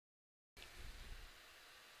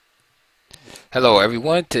Hello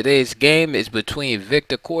everyone, today's game is between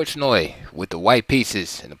Victor Korchnoi with the white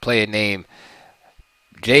pieces and a player named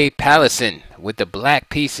Jay Pallison with the black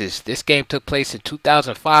pieces. This game took place in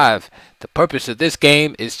 2005. The purpose of this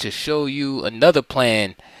game is to show you another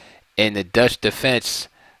plan in the Dutch defense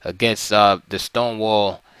against the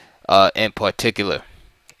Stonewall in particular.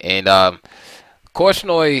 And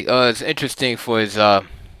Korchnoi is interesting for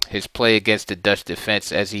his play against the Dutch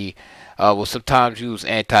defense, as he will sometimes use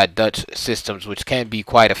anti-Dutch systems, which can be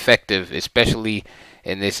quite effective, especially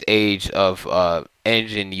in this age of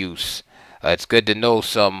engine use. It's good to know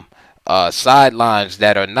some sidelines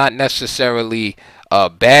that are not necessarily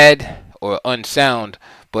bad or unsound,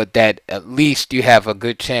 but that at least you have a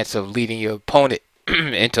good chance of leading your opponent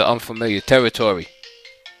into unfamiliar territory.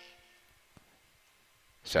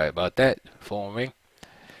 Sorry about that. Phone ring.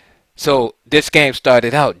 So this game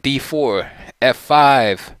started out D4,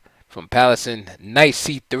 F5 from Pallison, Knight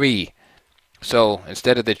C3. So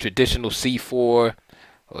instead of the traditional C4 or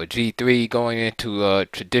G3 going into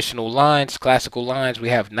traditional lines, classical lines, we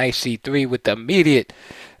have Knight C3 with the immediate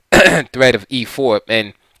threat of E4.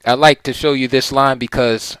 And I like to show you this line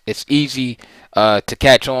because it's easy to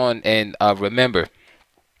catch on and remember.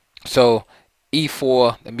 So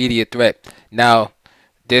E4, immediate threat. Now,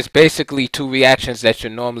 there's basically two reactions that you're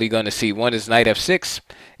normally going to see. One is Knight F6,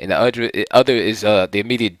 and the other is the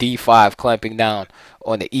immediate D5 clamping down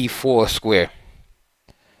on the E4 square.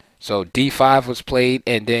 So D5 was played,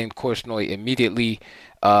 and then Korchnoi immediately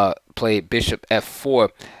played Bishop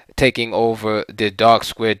F4, taking over the dark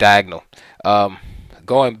square diagonal.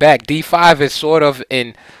 Going back, D5 is sort of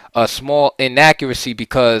in a small inaccuracy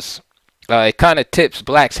because it kind of tips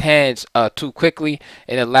black's hands too quickly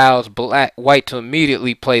and allows white to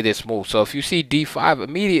immediately play this move. So if you see D5,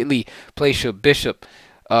 immediately place your bishop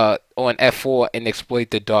on F4 and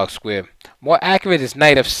exploit the dark square. More accurate is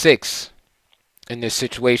Knight F6 in this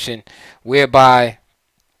situation, whereby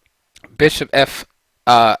Bishop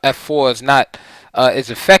F4 is not is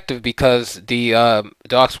effective because the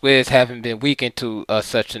dark squares haven't been weakened to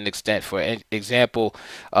such an extent. For example,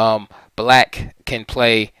 black can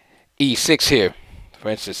play E6 here. For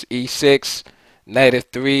instance, E6, Knight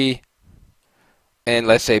F3, and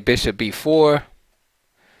let's say Bishop B4,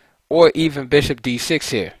 or even Bishop D6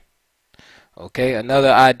 here. Okay,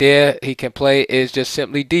 another idea he can play is just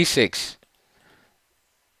simply D6,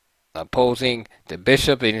 opposing the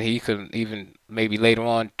bishop, and he can even maybe later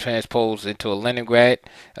on transpose into a Leningrad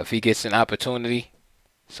if he gets an opportunity.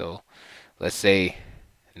 So let's say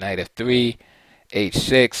Knight F3,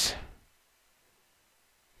 H6,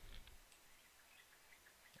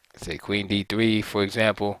 say Queen D3, for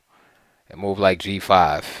example, and move like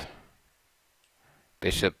G5.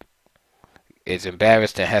 Bishop is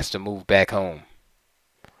embarrassed and has to move back home.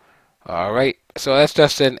 Alright, so that's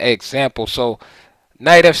just an example. So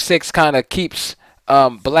Knight F6 kind of keeps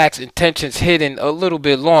black's intentions hidden a little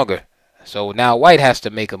bit longer. So now white has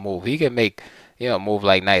to make a move. He can make, a move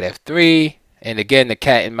like Knight F3. And again, the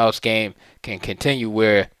cat and mouse game can continue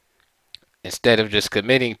where instead of just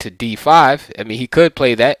committing to D5, I mean, he could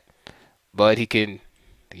play that, but he can,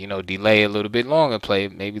 delay a little bit longer, play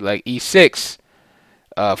maybe like E6,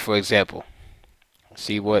 for example.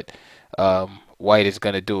 See what white is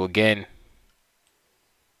going to do again.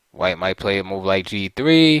 White might play a move like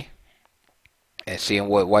G3, and seeing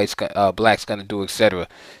what black's going to do, etc.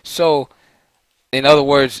 So, in other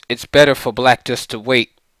words, it's better for black just to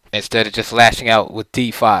wait instead of just lashing out with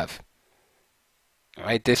D5. All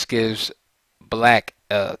right, this gives black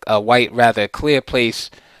a white rather clear place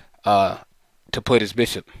to put his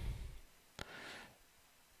bishop.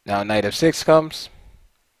 Now Knight F6 comes,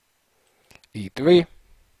 E3,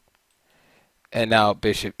 and now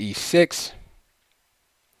Bishop E6,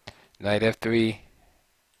 Knight F3,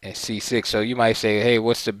 and C6. So you might say, hey,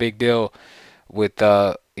 what's the big deal with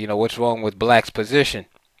what's wrong with black's position?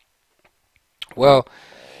 Well,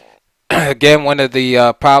 again, one of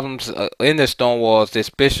the problems in the Stonewall is this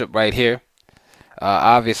bishop right here.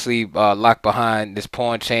 Obviously locked behind this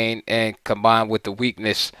pawn chain, and combined with the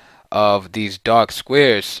weakness of these dark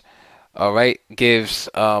squares, gives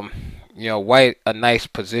white a nice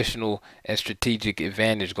positional and strategic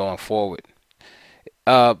advantage going forward.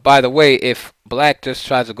 By the way, if black just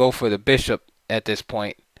tries to go for the bishop at this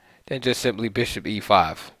point, then just simply Bishop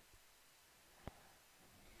E5.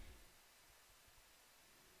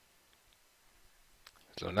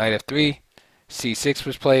 So Knight F3, C6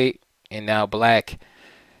 was played, and now black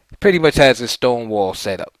pretty much has a Stonewall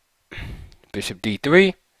set up. Bishop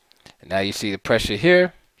D3, and now you see the pressure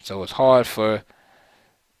here, so it's hard for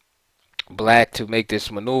black to make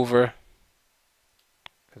this maneuver.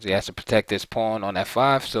 because he has to protect this pawn on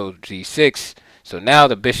f5. So g6. So now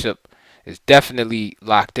the bishop is definitely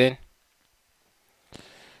locked in.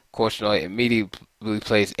 Korchnoi immediately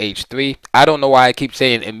plays h3. I don't know why I keep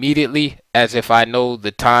saying immediately, as if I know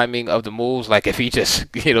the timing of the moves, like if he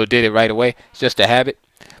just did it right away. It's just a habit.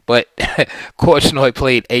 But Korchnoi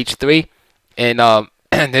played h3, and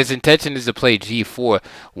his intention is to play g4.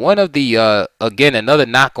 One of the again, another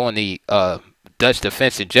knock on the Dutch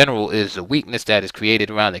defense in general is the weakness that is created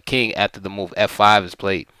around the king after the move f5 is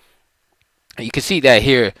played. You can see that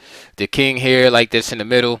here, the king here like this in the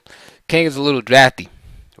middle. King is a little drafty,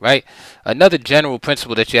 right? Another general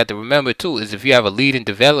principle that you have to remember too is if you have a lead in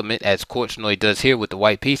development, as Korchnoi does here with the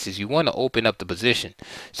white pieces, you want to open up the position.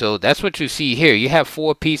 So that's what you see here. You have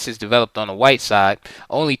 4 pieces developed on the white side,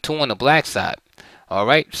 only 2 on the black side. All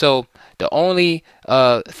right, so the only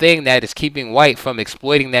thing that is keeping white from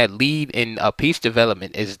exploiting that lead in piece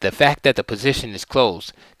development is the fact that the position is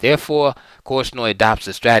closed. Therefore, Korchnoi adopts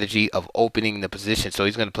the strategy of opening the position. So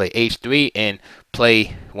he's going to play h3 and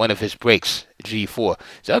play one of his breaks, g4.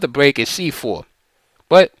 His other break is c4.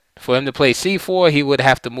 But for him to play c4, he would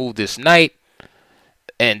have to move this knight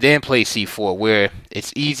and then play c4, where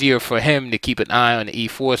it's easier for him to keep an eye on the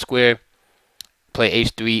e4 square, play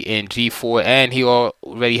h3 and g4, and he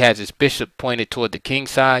already has his bishop pointed toward the king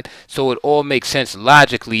side, so it all makes sense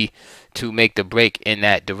logically to make the break in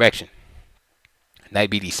that direction. Knight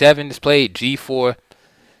bd7 is played, g4,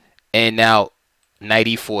 and now knight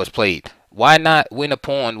e4 is played. Why not win a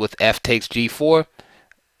pawn with f takes g4?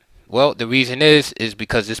 Well, the reason is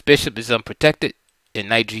because this bishop is unprotected, and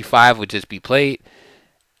knight g5 would just be played.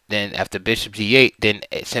 Then after bishop g8, then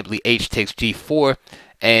simply h takes g4,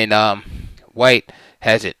 and white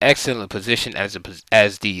has an excellent position as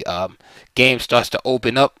the game starts to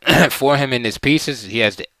open up for him in his pieces. He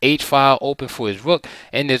has the h file open for his rook,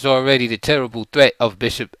 and there's already the terrible threat of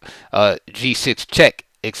bishop g6 check,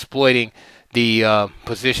 exploiting the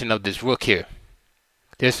position of this rook here.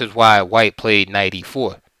 This is why white played knight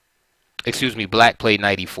e4. Excuse me, black played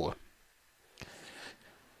knight e4.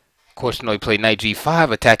 Korchnoi played knight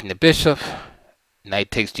g5, attacking the bishop.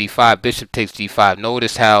 Knight takes g5, bishop takes g5.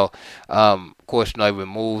 Notice how Korchnoi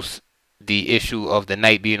removes the issue of the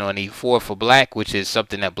knight being on e4 for black, which is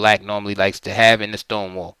something that black normally likes to have in the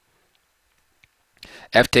Stonewall.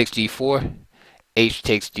 F takes g4, h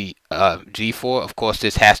takes g4. Of course,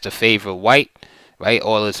 this has to favor white, right?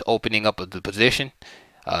 All is opening up of the position.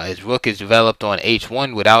 His rook is developed on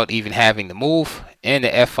h1 without even having the move, and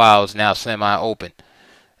the f file is now semi-open.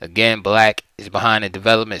 Again, black is behind in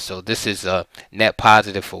development, so this is a net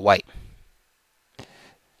positive for white.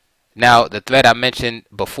 Now, the threat I mentioned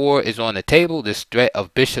before is on the table. This threat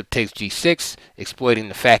of bishop takes g6, exploiting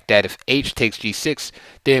the fact that if h takes g6,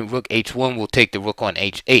 then rook h1 will take the rook on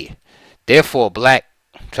h8. Therefore, black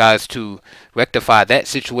tries to rectify that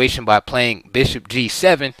situation by playing bishop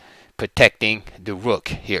g7, protecting the rook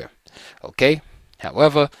here. Okay?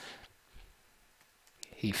 However,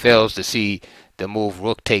 he fails to see the move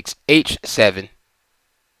rook takes h7,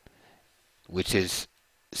 which is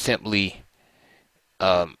simply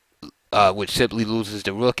which simply loses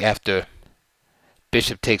the rook after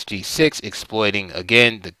bishop takes g6, exploiting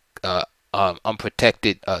again the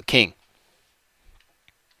unprotected king.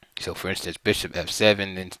 So for instance, bishop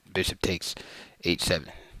f7, then bishop takes h7.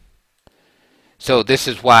 So this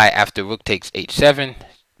is why after rook takes h7,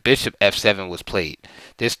 bishop f7 was played.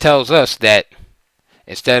 This tells us that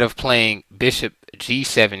instead of playing bishop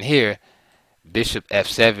g7 here, bishop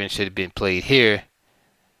f7 should have been played here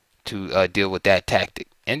to deal with that tactic.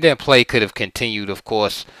 And then play could have continued, of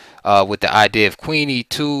course, with the idea of queen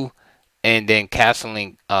e2 and then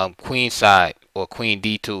castling queen side or queen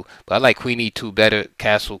d2. But I like queen e2 better,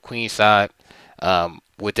 castle queen side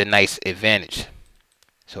with a nice advantage.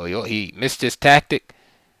 So he missed this tactic,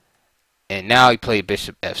 and now he played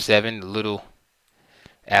bishop f7 a little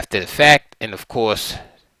after the fact, and of course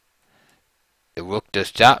the rook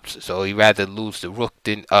just drops, so he rather lose the rook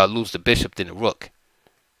than lose the bishop than the rook.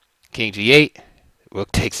 King g8,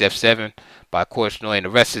 rook takes f7 by Korchnoi, and the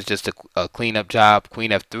rest is just a cleanup job.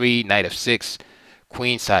 Queen f3, knight f6,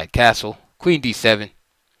 queen side castle, queen d7,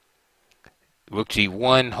 rook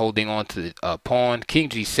g1, holding on to the pawn, king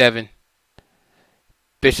g7,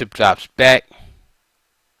 bishop drops back.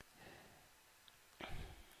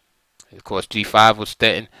 Of course, g5 was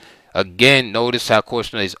threatened. Again, notice how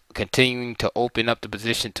Korchnoi is continuing to open up the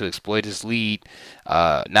position to exploit his lead,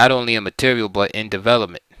 not only in material but in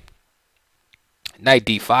development. Knight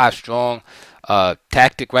d5, strong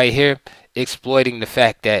tactic right here, exploiting the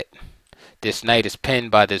fact that this knight is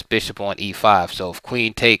pinned by this bishop on e5. So if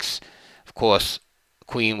queen takes, of course,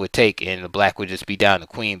 queen would take, and the black would just be down the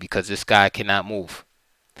queen because this guy cannot move.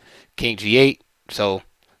 King G8, so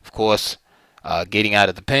of course getting out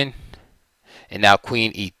of the pin. And now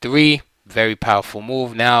queen E3, very powerful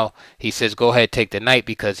move. Now he says go ahead, take the knight,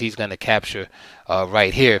 because he's going to capture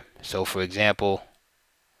right here. So for example,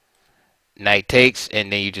 knight takes,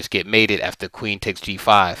 and then you just get mated after queen takes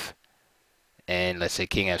G5. And let's say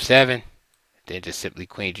king F7, then just simply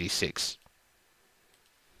queen G6.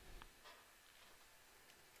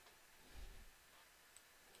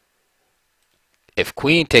 If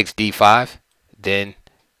queen takes D5, then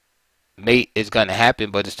mate is going to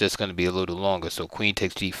happen, but it's just going to be a little longer. So queen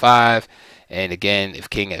takes G5, and again, if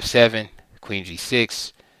king F7, queen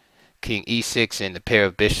G6, king E6, and the pair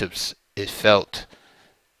of bishops is felt.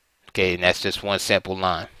 Okay, and that's just one sample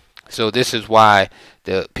line. So this is why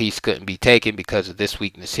the piece couldn't be taken, because of this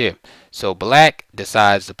weakness here. So black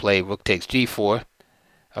decides to play rook takes G4.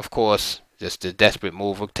 Of course, just a desperate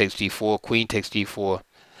move. Rook takes G4, queen takes G4.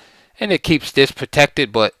 And it keeps this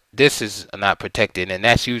protected, but this is not protected. And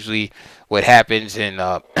that's usually what happens in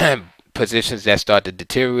positions that start to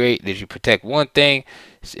deteriorate. Is you protect one thing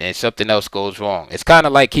and something else goes wrong. It's kind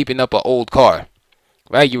of like keeping up an old car,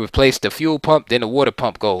 right? You replace the fuel pump, then the water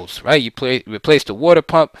pump goes, right? You replace the water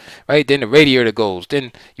pump, right? Then the radiator goes.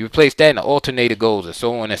 Then you replace that and the alternator goes, and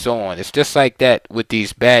so on and so on. It's just like that with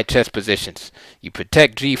these bad chess positions. You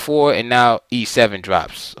protect G4, and now E7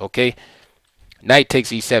 drops, okay? Knight takes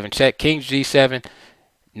E7 check, king G7,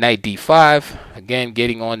 knight D5, again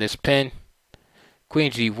getting on this pin,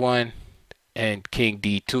 queen G1, and king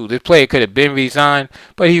D2. This player could have been resigned,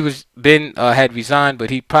 but he had resigned, but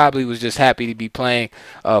he probably was just happy to be playing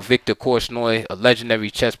Viktor Korchnoi, a legendary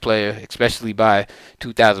chess player, especially by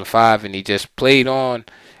 2005, and he just played on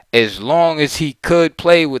as long as he could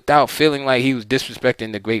play without feeling like he was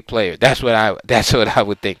disrespecting the great player. That's what I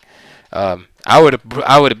would think. I would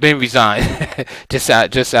have been resigned just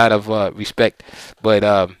out of respect, but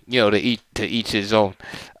you know, to each his own.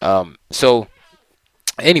 So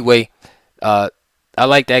anyway, I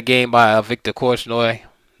like that game by Viktor Korchnoi.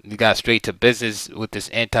 We got straight to business with this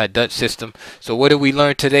anti-Dutch system. So what did we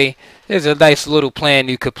learn today? There's a nice little plan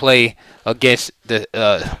you could play against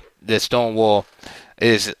the Stonewall.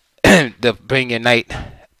 Is to bring your knight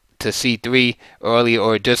to C3 early,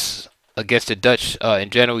 or just against the Dutch in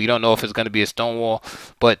general. You don't know if it's going to be a Stonewall,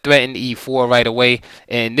 but threaten E4 right away.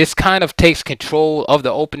 And this kind of takes control of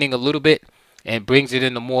the opening a little bit and brings it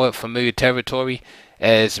into more familiar territory,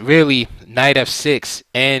 as really knight F6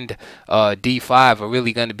 and D5 are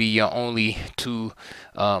really going to be your only two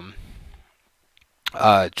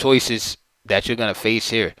choices that you're going to face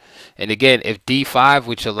here. And again, if D5,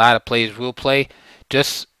 which a lot of players will play,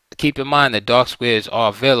 just keep in mind the dark squares are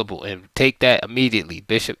available, and take that immediately.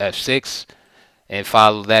 Bishop F6, and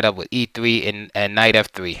follow that up with E3 and knight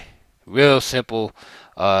F3. Real simple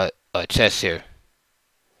chess here.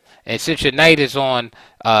 And since your knight is on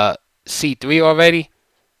C3 already,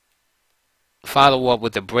 follow up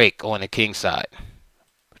with a break on the king side.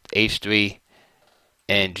 H3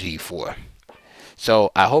 and G4.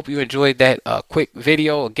 So I hope you enjoyed that quick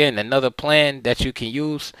video. Again, another plan that you can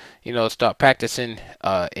use, you know, start practicing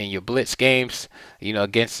in your blitz games, you know,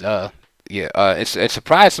 against it's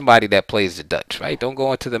surprise somebody that plays the Dutch, right? Don't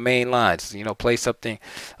go into the main lines, you know, play something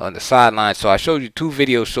on the sidelines. So I showed you two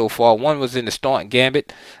videos so far. One was in the Staunton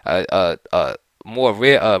Gambit, more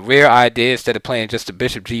rare idea. Instead of playing just the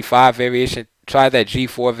Bishop G5 variation, try that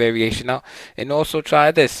G4 variation out, and also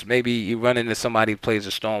try this. Maybe you run into somebody who plays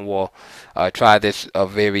a Stonewall. Try this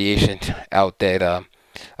variation out that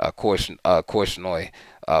Korchnoi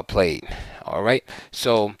played. All right.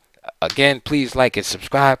 So again, please like and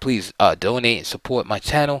subscribe. Please donate and support my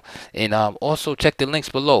channel, and also check the links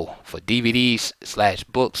below for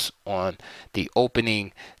DVDs/books on the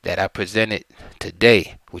opening that I presented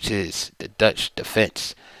today, which is the Dutch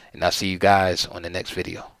defense. And I'll see you guys on the next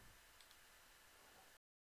video.